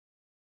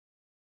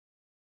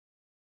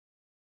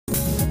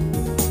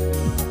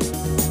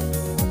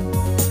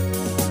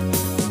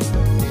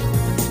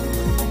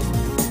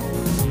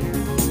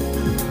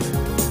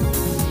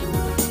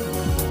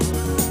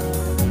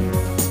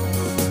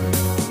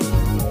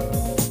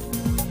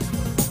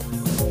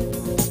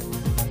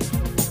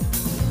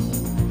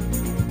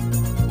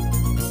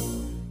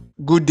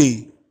Good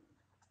day.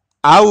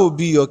 I will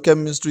be your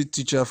chemistry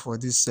teacher for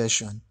this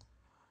session.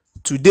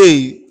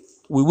 Today,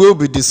 we will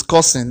be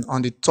discussing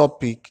on the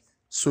topic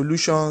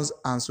solutions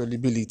and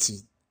solubility.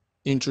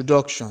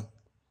 Introduction.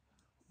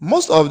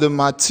 Most of the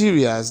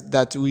materials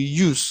that we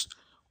use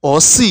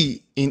or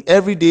see in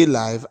everyday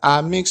life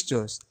are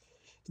mixtures.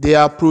 They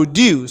are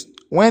produced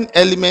when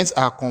elements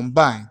are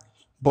combined,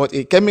 but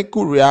a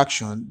chemical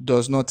reaction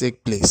does not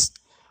take place.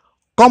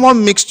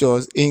 Common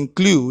mixtures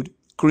include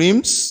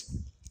creams,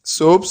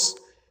 soaps,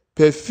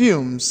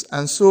 perfumes,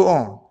 and so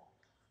on.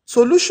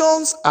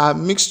 Solutions are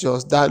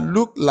mixtures that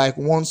look like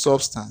one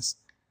substance.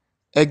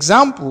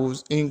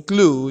 Examples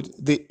include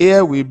the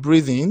air we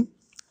breathe in.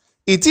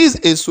 It is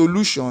a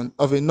solution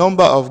of a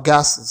number of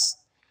gases.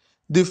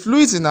 The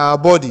fluids in our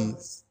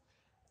bodies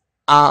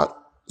are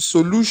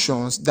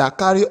solutions that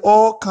carry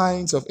all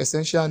kinds of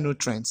essential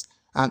nutrients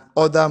and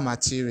other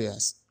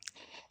materials.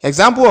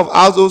 Examples of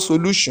household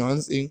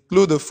solutions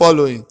include the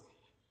following: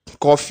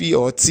 coffee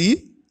or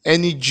tea,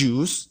 any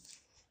juice,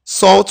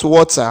 salt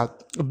water,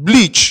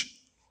 bleach,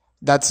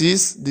 that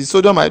is the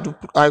sodium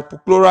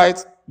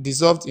hypochlorite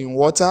dissolved in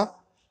water,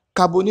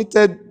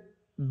 carbonated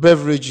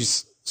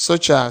beverages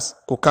such as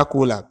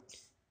Coca-Cola.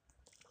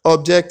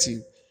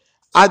 Objective: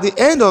 at the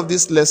end of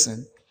this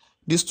lesson,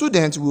 the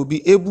student will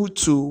be able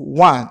to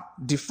 1.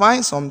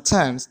 Define some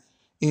terms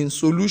in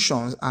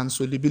solutions and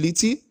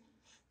solubility,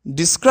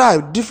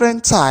 describe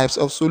different types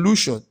of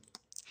solution,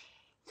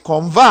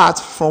 convert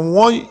from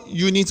one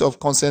unit of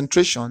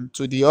concentration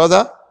to the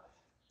other,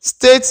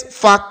 state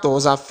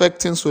factors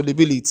affecting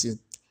solubility,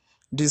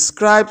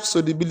 describe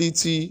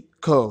solubility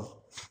curve.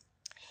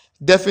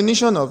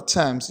 Definition of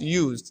terms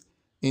used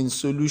in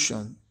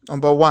solution.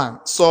 Number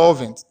 1,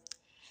 solvent.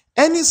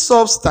 Any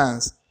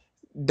substance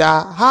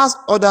that has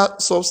other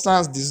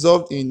substance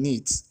dissolved in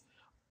it.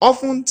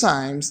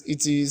 Oftentimes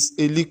it is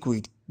a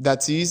liquid,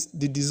 that is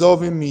the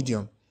dissolving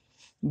medium.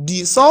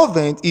 The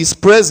solvent is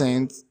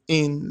present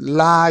in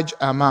large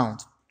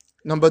amount.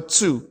 Number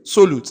 2,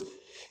 solute.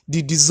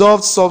 The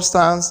dissolved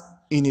substance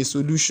in a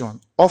solution,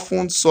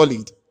 often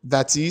solid,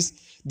 that is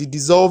the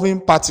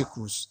dissolving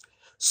particles.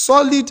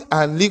 Solid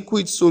and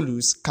liquid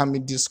solutes can be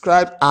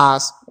described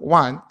as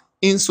 1,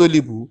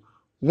 insoluble,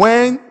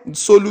 when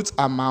solute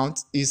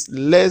amount is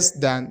less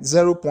than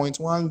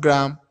 0.1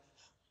 gram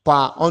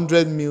per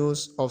 100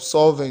 ml of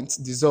solvent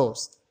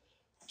dissolves.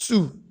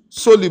 2,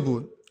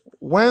 soluble,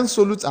 when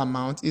solute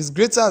amount is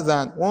greater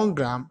than 1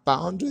 gram per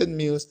 100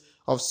 ml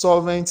of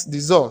solvent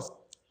dissolved.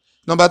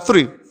 Number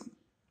 3,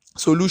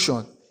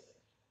 solution.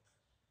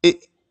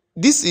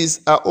 This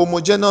is a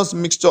homogeneous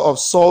mixture of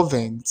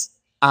solvent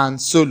and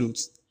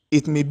solute.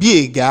 It may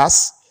be a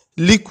gas,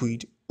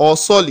 liquid, or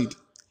solid.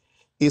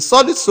 A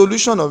solid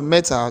solution of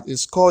metal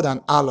is called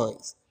an alloy.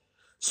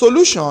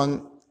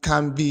 Solution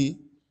can be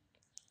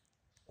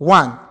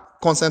 1,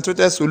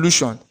 concentrated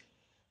solution.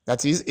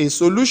 That is a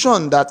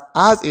solution that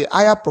has a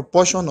higher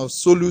proportion of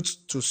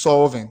solute to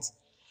solvent.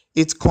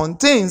 It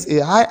contains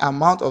a high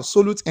amount of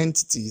solute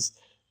entities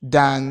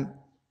than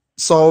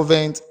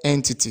solvent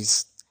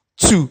entities.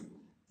 2,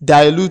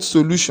 dilute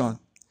solution.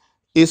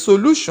 A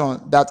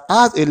solution that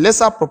has a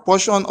lesser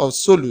proportion of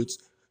solute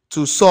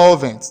to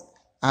solvent.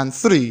 And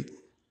 3,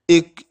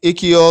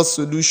 aqueous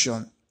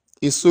solution.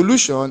 A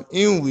solution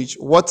in which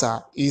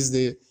water is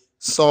the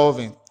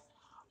solvent.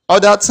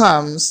 Other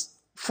terms.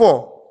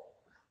 4,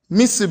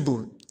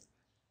 miscible.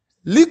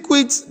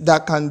 Liquids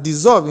that can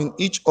dissolve in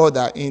each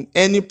other in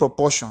any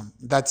proportion,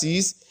 that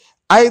is,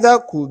 either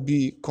could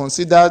be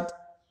considered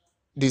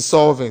the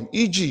solvent,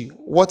 e.g.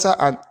 water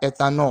and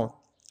ethanol.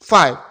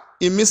 5,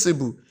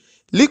 immiscible.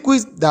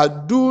 Liquids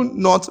that do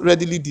not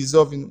readily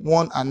dissolve in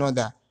one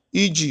another,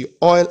 e.g.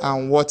 oil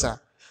and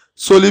water.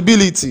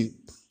 Solubility.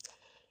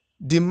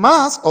 The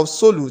mass of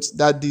solutes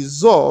that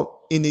dissolve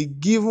in a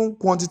given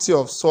quantity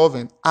of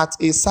solvent at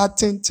a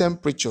certain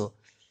temperature.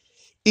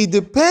 It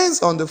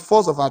depends on the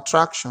force of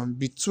attraction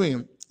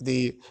between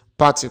the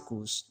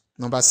particles.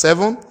 Number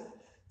 7,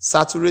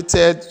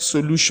 saturated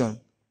solution.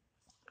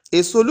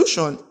 A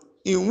solution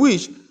in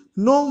which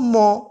no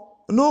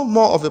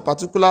more of a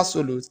particular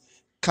solute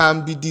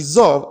can be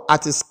dissolved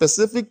at a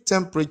specific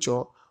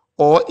temperature,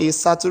 or a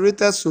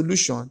saturated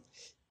solution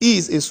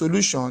is a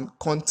solution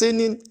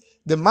containing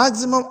the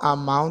maximum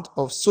amount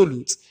of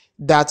solute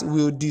that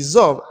will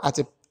dissolve at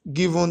a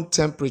given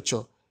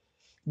temperature.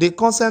 The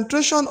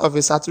concentration of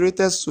a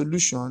saturated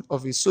solution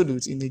of a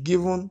solute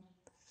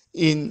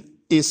in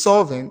a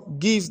solvent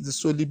gives the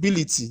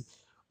solubility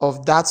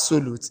of that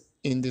solute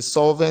in the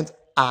solvent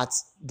at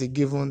the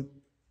given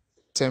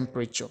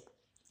temperature.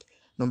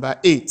 Number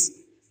 8,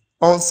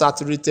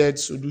 unsaturated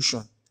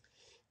solution.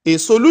 A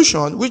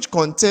solution which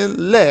contains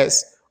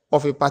less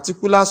of a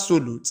particular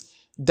solute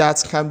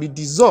that can be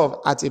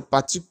dissolved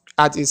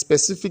at a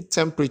specific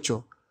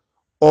temperature.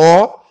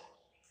 Or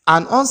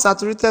an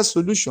unsaturated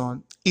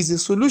solution is a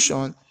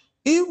solution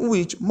in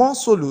which more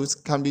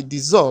solutes can be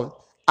dissolved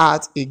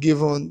at a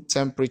given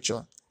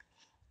temperature.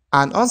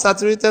 An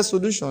unsaturated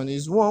solution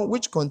is one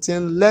which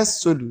contains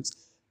less solute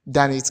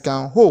than it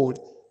can hold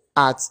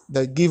at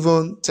the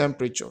given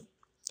temperature.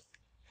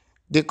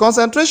 The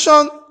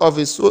concentration of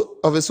a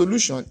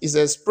solution is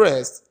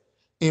expressed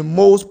in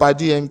moles per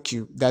dm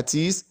cube, that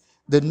is,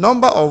 the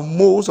number of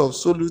moles of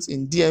solute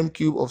in dm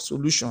cube of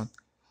solution.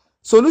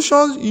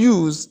 Solutions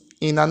used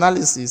in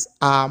analysis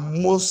are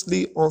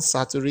mostly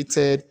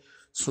unsaturated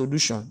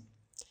solution.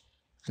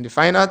 And the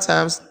final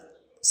terms,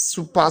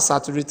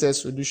 supersaturated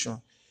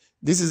solution.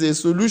 This is a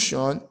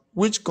solution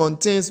which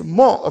contains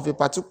more of a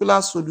particular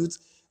solute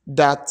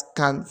that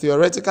can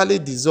theoretically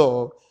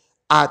dissolve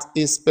at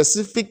a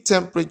specific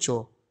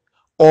temperature,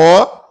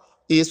 or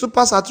a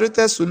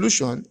supersaturated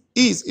solution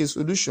is a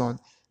solution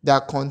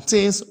that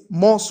contains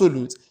more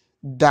solute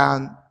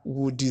than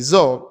would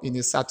dissolve in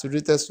a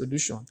saturated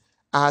solution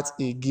at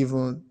a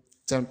given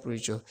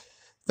temperature.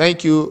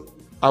 Thank you.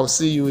 I'll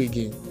see you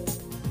again.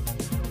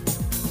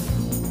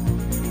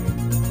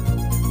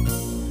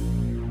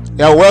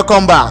 Yeah,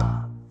 welcome back.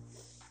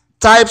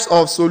 Types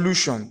of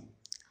solution.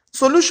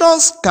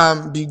 Solutions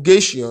can be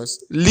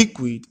gaseous,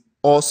 liquid,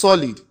 or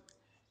solid.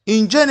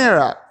 In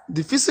general,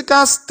 the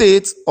physical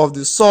state of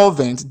the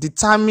solvent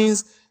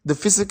determines the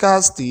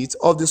physical state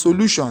of the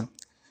solution.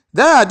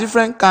 There are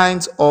different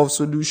kinds of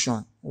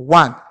solution.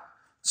 1.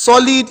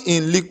 Solid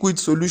in liquid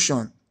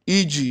solution,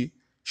 e.g.,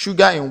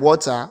 sugar in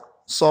water,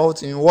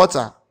 salt in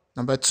water.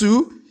 Number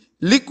 2.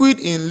 Liquid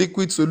in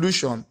liquid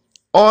solution,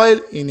 oil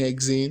in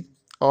hexane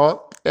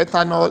or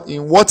ethanol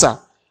in water.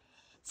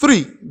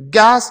 3.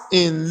 Gas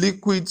in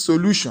liquid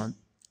solution.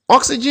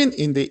 Oxygen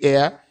in the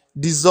air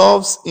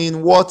dissolves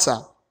in water.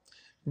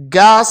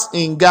 Gas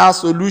in gas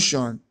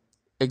solution,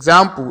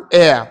 example,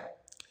 air.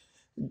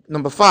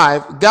 Number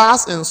 5.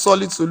 Gas in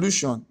solid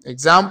solution,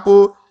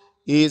 example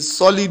is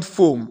solid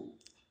foam.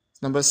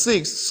 Number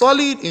 6.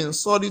 Solid in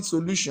solid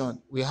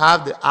solution, we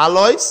have the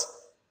alloys.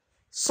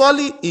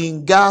 Solid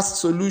in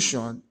gas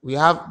solution, we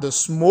have the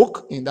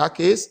smoke in that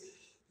case.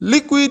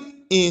 Liquid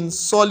in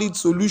solid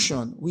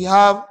solution, we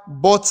have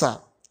butter.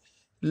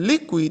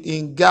 Liquid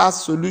in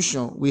gas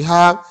solution, we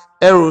have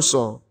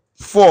aerosol,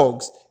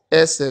 fogs,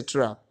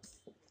 etc.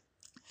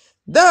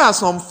 There are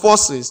some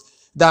forces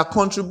that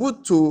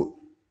contribute to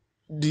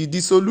the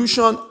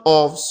dissolution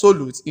of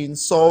solutes in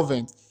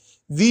solvent.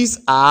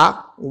 These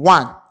are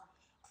 1.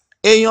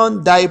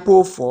 Ion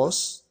dipole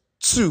force.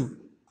 2.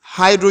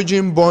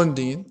 Hydrogen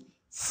bonding.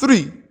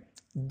 3.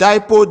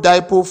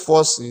 Dipole-dipole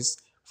forces.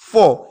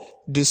 4.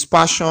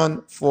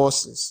 Dispersion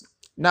forces.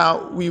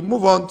 Now we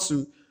move on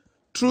to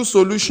true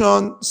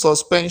solution,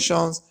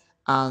 suspensions,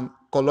 and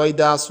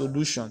colloidal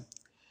solution.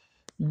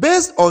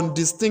 Based on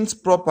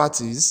distinct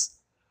properties,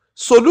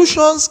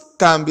 solutions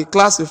can be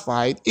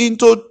classified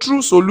into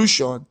true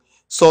solution,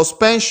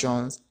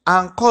 suspensions,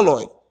 and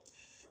colloid.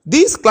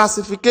 This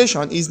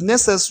classification is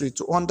necessary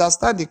to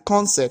understand the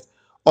concept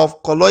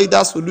of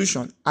colloidal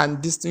solution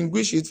and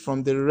distinguish it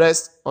from the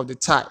rest of the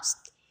types.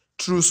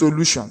 True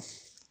solution.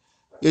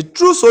 A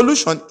true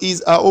solution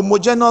is a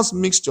homogeneous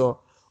mixture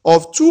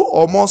of two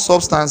or more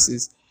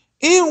substances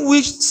in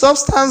which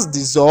substance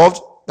dissolved,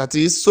 that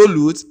is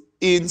solute,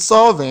 in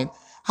solvent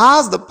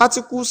has the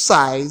particle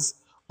size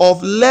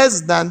of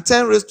less than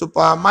 10 raised to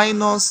power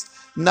minus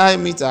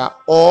 9 meter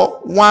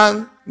or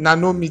 1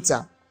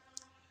 nanometer.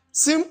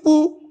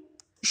 Simple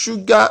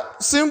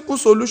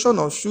solution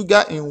of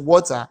sugar in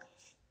water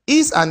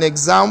is an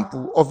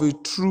example of a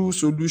true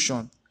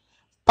solution.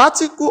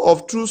 Particles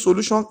of true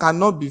solution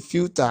cannot be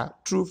filtered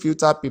through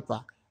filter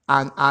paper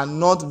and are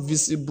not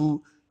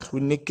visible to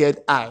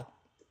naked eye.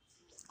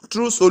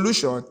 True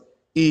solution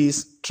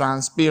is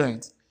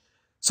transparent.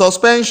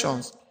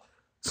 Suspensions.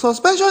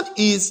 Suspension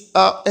is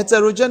a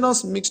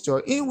heterogeneous mixture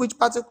in which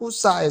particle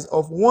size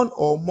of one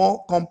or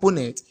more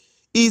components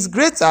is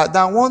greater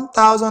than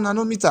 1000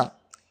 nanometer.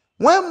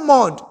 When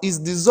mud is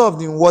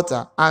dissolved in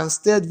water and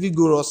stirred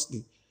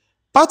vigorously,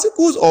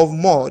 particles of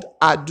mud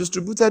are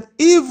distributed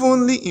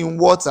evenly in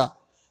water.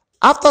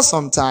 After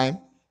some time,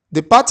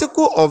 the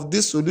particles of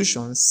this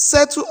solution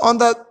settle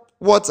under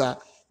water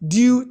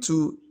due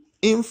to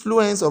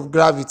influence of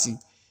gravity.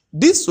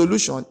 This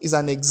solution is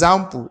an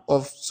example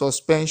of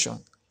suspension.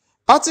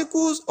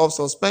 Particles of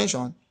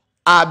suspension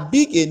are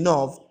big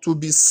enough to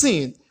be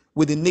seen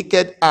with the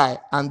naked eye,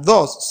 and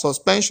thus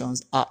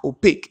suspensions are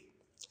opaque.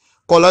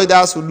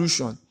 Colloidal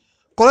solution.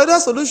 Colloidal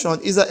solution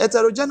is a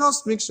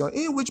heterogeneous mixture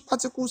in which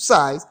particle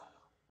size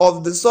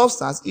of the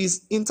substance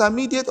is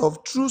intermediate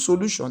of true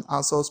solution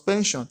and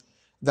suspension,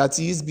 that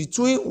is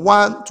between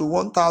 1 to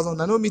 1000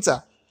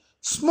 nanometer.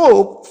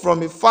 Smoke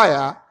from a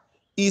fire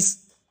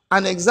is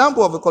an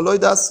example of a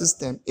colloidal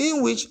system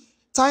in which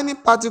tiny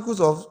particles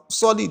of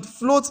solid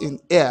float in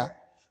air.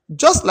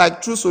 Just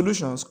like true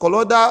solutions,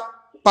 colloidal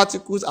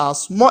particles are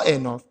small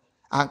enough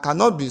and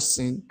cannot be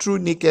seen through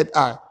naked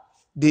eye.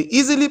 They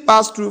easily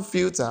pass through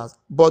filters,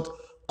 but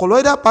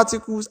colloidal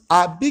particles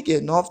are big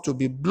enough to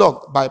be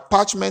blocked by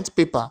parchment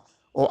paper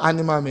or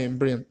animal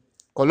membrane.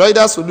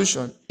 Colloidal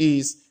solution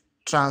is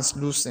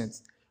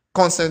translucent.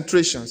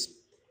 Concentrations.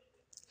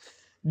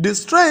 The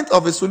strength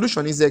of a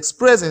solution is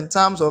expressed in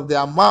terms of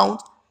the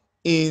amount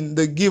in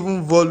the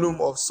given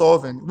volume of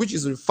solvent, which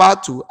is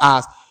referred to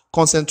as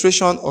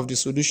concentration of the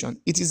solution.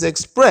 It is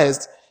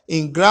expressed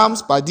in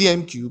grams per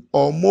dm cube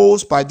or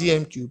moles per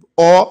dm cube,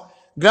 or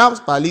grams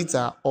per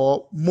liter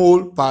or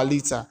mole per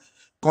liter.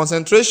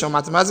 Concentration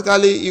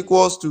mathematically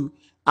equals to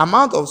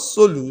amount of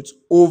solute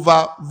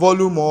over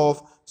volume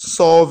of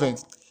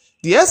solvent.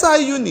 The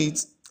SI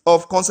unit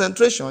of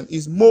concentration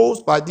is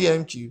moles per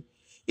dm cube.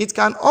 It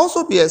can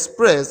also be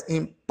expressed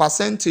in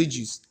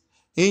percentages.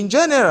 In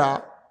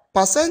general,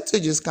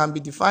 percentages can be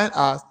defined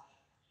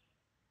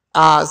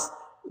as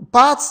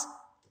parts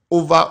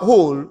over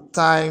whole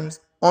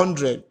times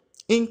 100.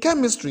 In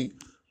chemistry,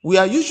 we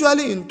are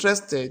usually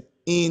interested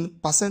in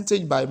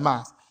percentage by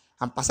mass,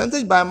 and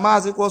percentage by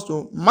mass equals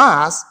to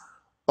mass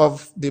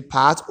of the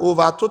part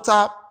over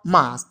total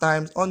mass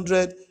times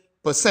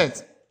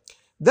 100%.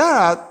 There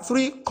are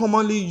three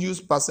commonly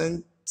used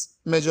percent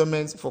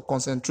measurements for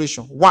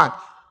concentration. 1.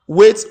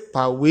 Weight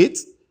per weight.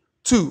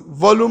 2.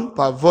 Volume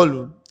per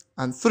volume.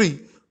 And 3.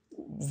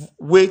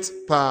 Weight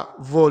per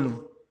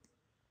volume.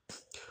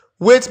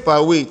 Weight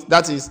per weight,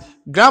 that is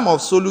gram of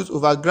solute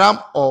over gram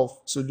of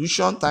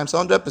solution times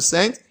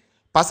 100%.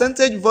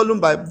 Percentage volume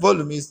by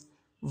volume is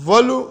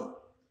volume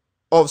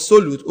of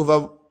solute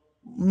over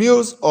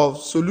mils of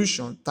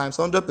solution times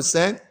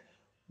 100%.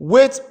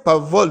 Weight per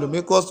volume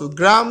equals to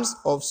grams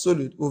of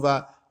solute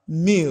over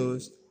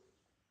mils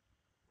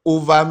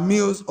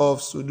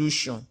of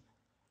solution.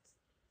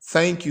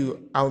 Thank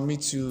you. I'll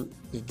meet you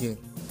again.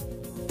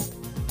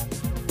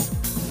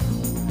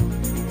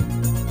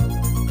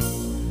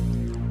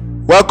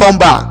 Welcome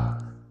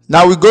back.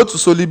 Now we go to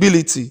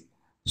solubility.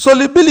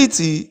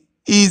 Solubility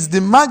is the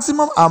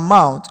maximum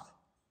amount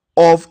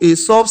of a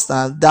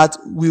substance that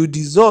will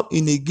dissolve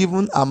in a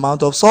given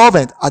amount of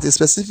solvent at a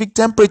specific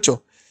temperature.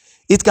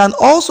 It can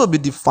also be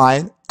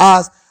defined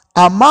as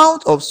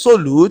amount of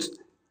solute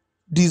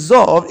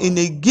dissolved in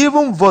a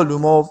given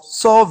volume of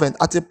solvent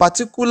at a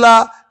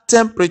particular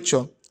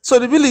temperature.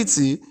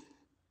 Solubility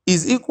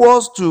is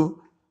equals to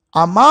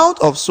amount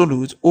of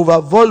solute over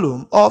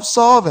volume of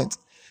solvent.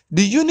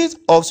 The unit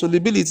of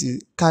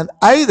solubility can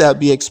either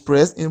be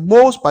expressed in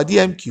moles per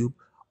dm cube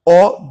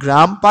or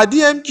gram per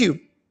dm cube.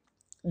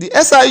 The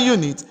SI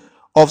unit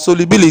of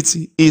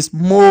solubility is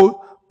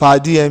mole per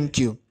dm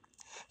cube.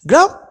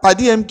 Gram per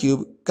dm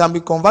cube can be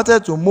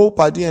converted to mole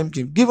per dm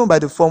cube given by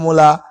the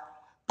formula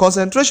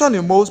concentration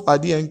in moles per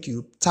dm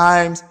cube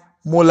times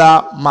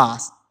molar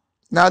mass.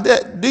 Now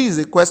this is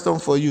a question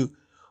for you.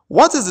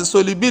 What is the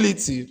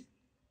solubility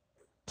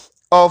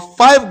of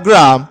 5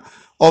 grams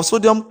of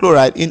sodium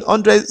chloride in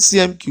 100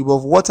 cm cube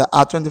of water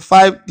at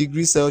 25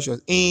 degrees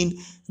Celsius in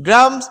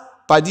grams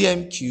per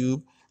dm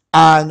cube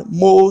and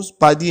moles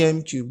per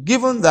dm cube,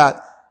 given that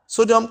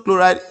sodium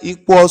chloride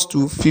equals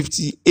to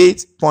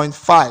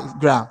 58.5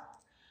 grams?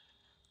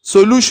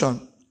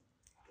 Solution.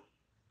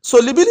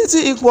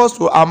 Solubility equals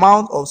to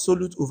amount of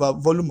solute over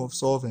volume of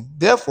solvent.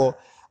 Therefore,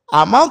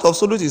 amount of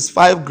solute is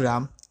 5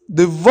 grams.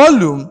 The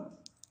volume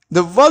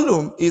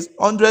is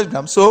 100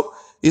 grams, so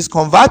it's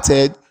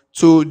converted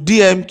to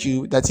dm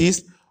cube, that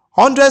is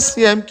 100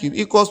 cm cube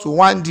equals to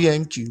 1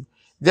 dm cube.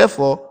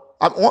 Therefore,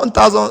 1000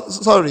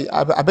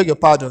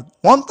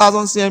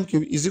 cm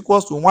cube is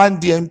equals to 1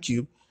 dm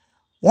cube.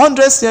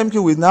 100 cm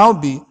cube will now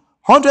be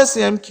 100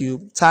 cm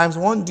cube times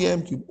 1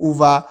 dm cube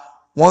over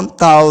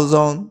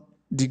 1000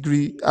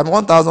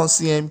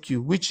 cm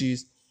cube, which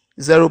is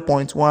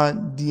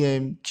 0.1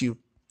 dm cube.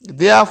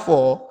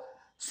 Therefore,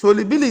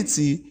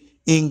 solubility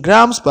in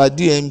grams per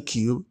dm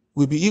cube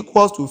will be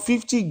equals to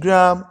 50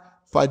 gram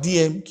per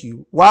dm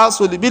cube, while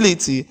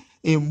solubility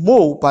in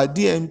mole per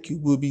dm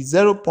cube will be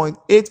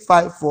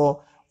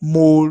 0.854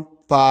 mole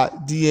per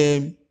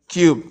dm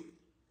cube.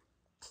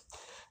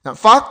 Now,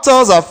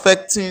 factors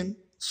affecting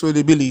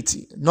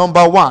solubility.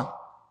 Number 1,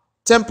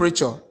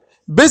 temperature.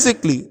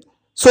 Basically,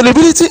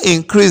 solubility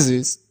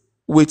increases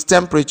with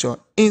temperature.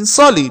 In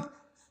solid,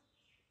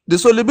 the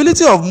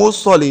solubility of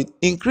most solid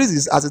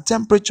increases as the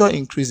temperature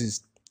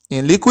increases.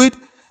 In liquid,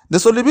 the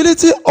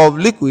solubility of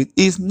liquid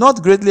is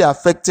not greatly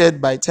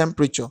affected by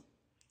temperature.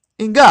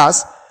 In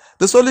gas,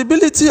 the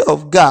solubility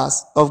of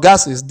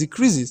gases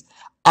decreases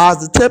as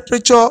the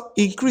temperature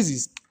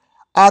increases.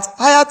 At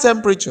higher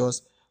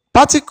temperatures,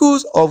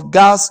 particles of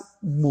gas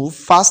move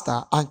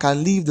faster and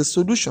can leave the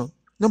solution.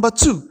 Number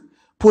 2,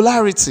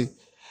 polarity.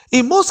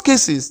 In most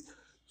cases,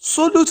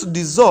 solutes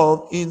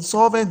dissolve in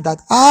solvents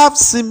that have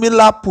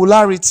similar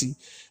polarity,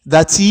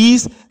 that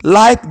is,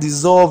 like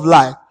dissolve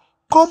like.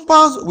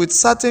 Compounds with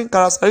certain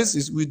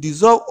characteristics will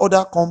dissolve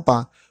other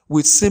compounds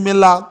with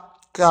similar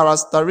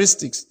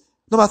characteristics.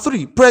 Number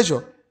 3,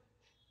 pressure.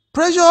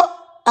 Pressure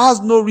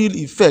has no real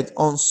effect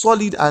on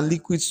solid and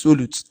liquid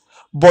solutes,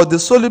 but the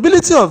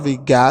solubility of a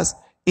gas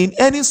in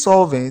any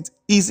solvent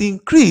is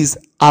increased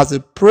as the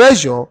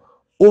pressure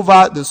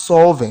over the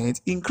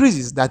solvent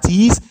increases. That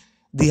is,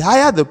 the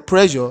higher the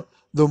pressure,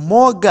 the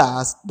more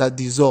gas that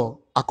dissolves,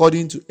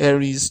 according to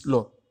Airy's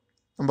law.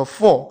 Number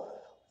 4,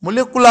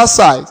 molecular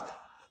size.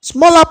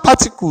 Smaller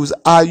particles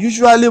are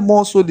usually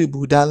more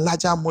soluble than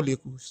larger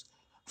molecules.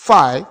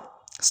 5,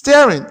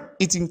 stirring.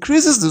 It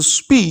increases the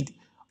speed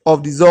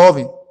of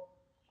dissolving.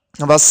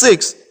 Number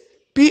 6,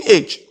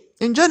 pH.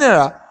 In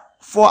general,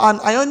 For an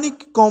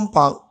ionic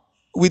compound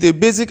with a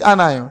basic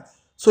anion,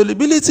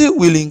 solubility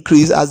will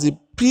increase as the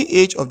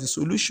pH of the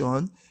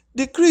solution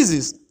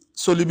decreases.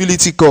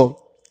 Solubility curve.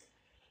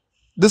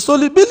 The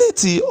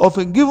solubility of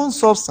a given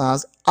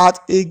substance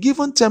at a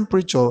given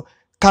temperature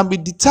can be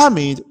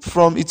determined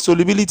from its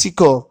solubility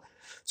curve.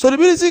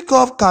 Solubility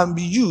curve can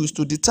be used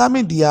to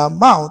determine the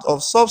amount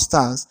of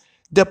substance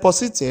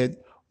deposited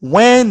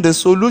when the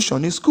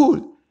solution is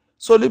cooled.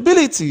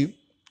 Solubility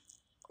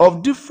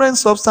of different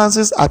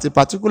substances at a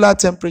particular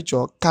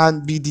temperature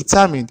can be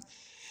determined.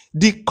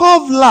 The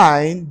curved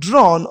line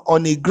drawn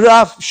on a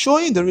graph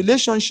showing the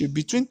relationship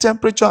between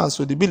temperature and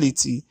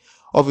solubility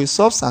of a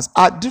substance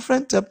at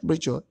different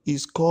temperature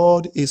is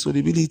called a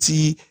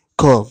solubility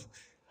curve.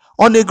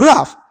 On a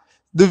graph,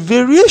 the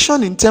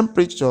variation in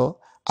temperature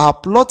are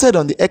plotted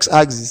on the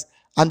x-axis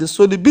and the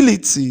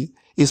solubility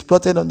is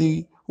plotted on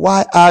the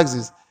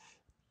y-axis.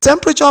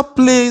 Temperature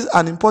plays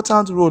an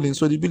important role in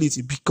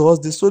solubility because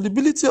the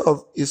solubility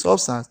of a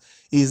substance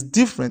is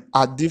different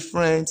at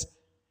different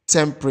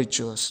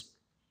temperatures.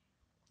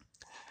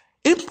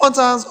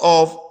 Importance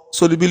of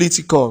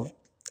solubility curve.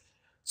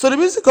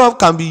 Solubility curve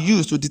can be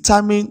used to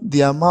determine the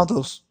amount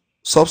of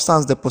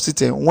substance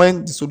deposited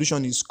when the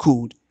solution is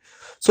cooled.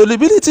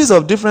 Solubilities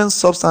of different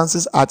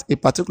substances at a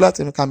particular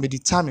temperature can be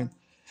determined.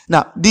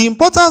 Now, the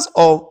importance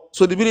of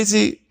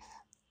solubility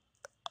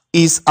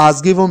is as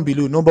given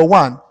below. Number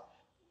one,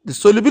 the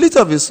solubility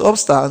of a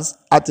substance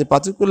at a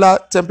particular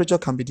temperature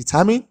can be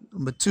determined.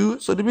 Number two,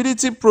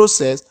 solubility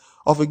process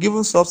of a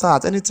given substance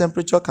at any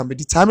temperature can be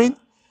determined.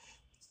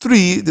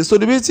 3. The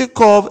solubility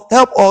curve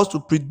helps us to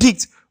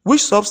predict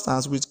which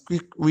substance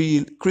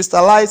will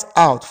crystallize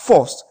out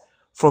first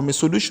from a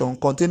solution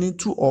containing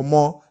 2 or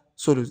more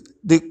solids.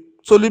 The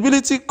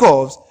solubility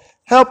curves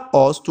help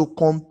us to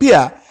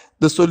compare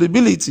the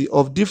solubility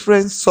of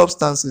different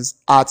substances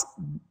at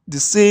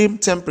the same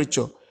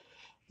temperature.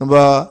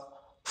 Number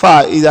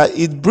 5 is that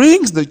it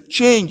brings the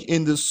change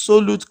in the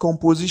solute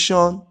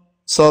composition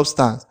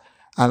substance.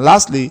 And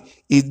lastly,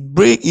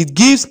 it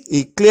gives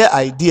a clear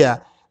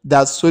idea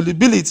that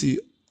solubility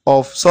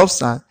of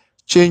substance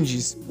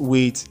changes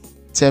with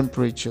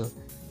temperature.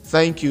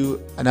 Thank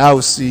you, and I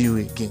will see you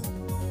again.